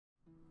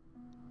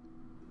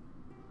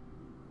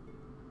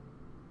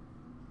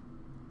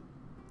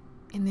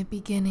In the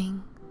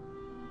beginning,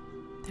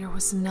 there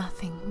was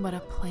nothing but a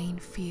plain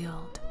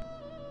field.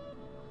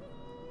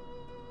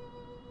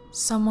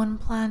 Someone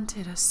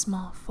planted a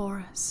small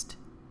forest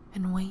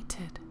and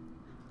waited.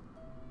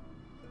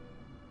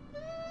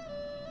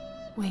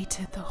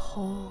 Waited the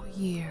whole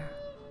year.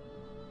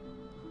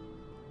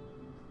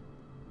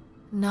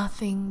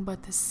 Nothing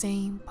but the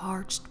same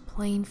parched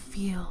plain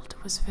field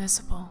was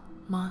visible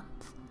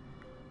month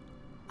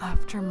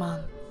after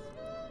month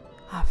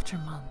after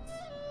month.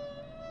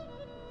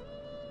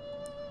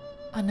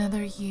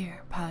 Another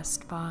year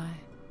passed by,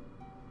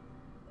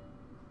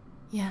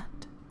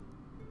 yet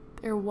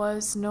there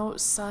was no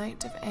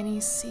sight of any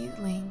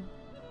seedling,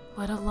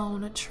 let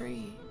alone a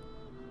tree.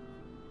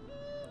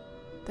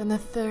 Then the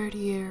third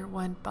year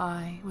went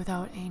by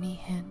without any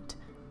hint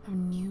of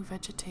new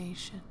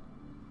vegetation.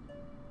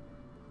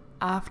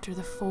 After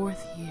the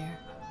fourth year,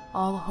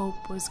 all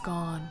hope was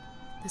gone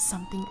that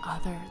something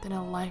other than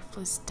a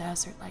lifeless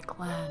desert-like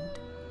land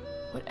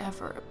would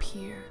ever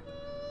appear.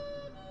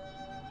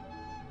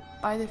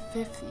 By the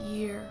fifth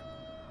year,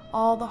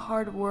 all the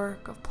hard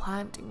work of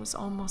planting was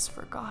almost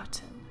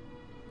forgotten.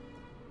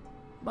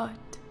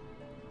 But,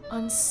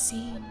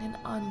 unseen and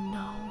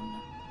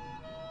unknown,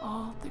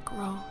 all the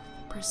growth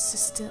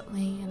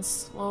persistently and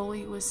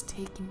slowly was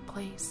taking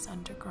place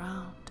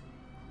underground.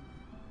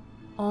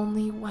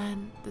 Only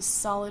when the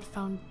solid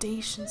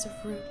foundations of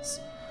roots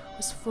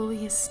was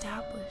fully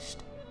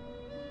established,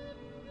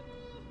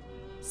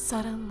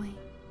 suddenly,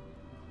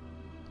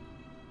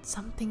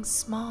 something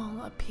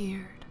small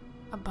appeared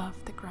above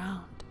the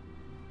ground.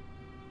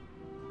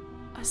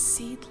 A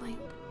seedling.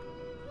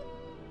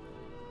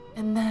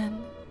 And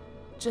then,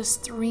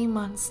 just 3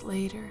 months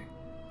later,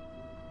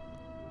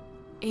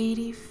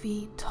 80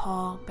 feet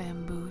tall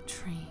bamboo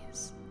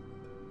trees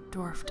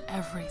dwarfed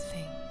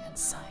everything in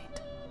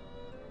sight.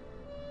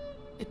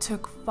 It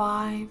took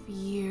 5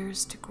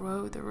 years to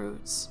grow the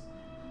roots,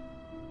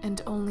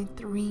 and only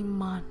 3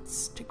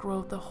 months to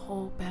grow the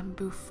whole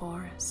bamboo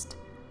forest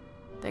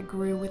that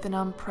grew with an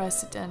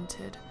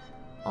unprecedented,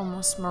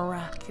 almost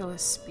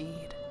miraculous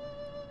speed.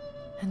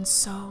 And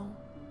so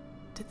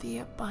did the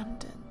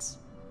abundance.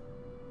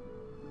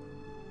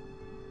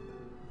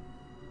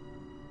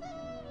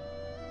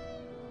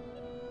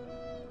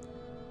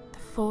 The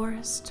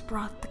forest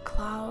brought the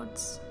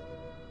clouds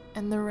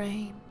and the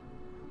rain.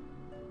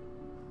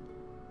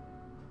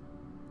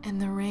 And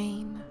the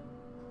rain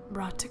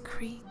brought a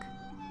creek.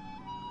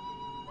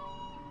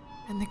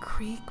 And the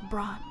creek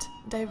brought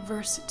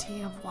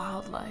diversity of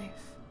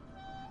wildlife.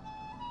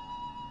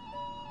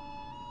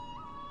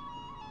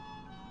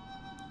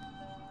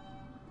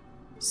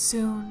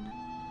 Soon,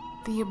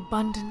 the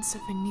abundance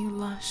of a new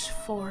lush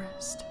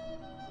forest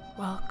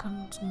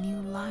welcomed new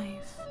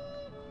life.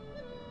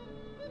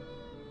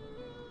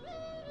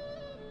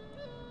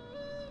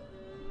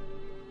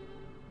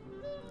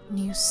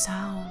 New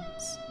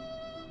sounds.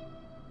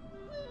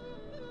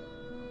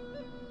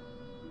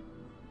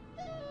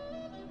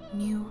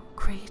 New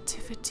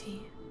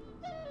creativity.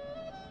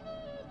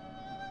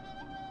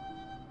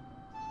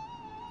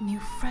 New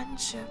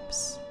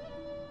friendships.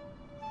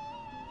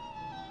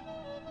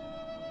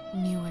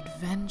 New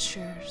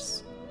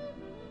adventures.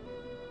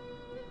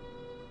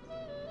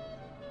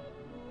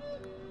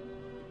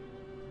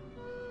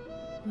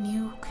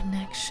 New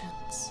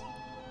connections.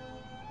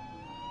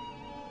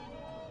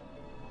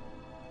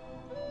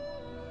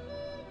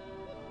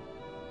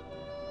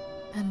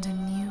 And a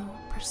new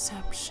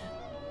perception.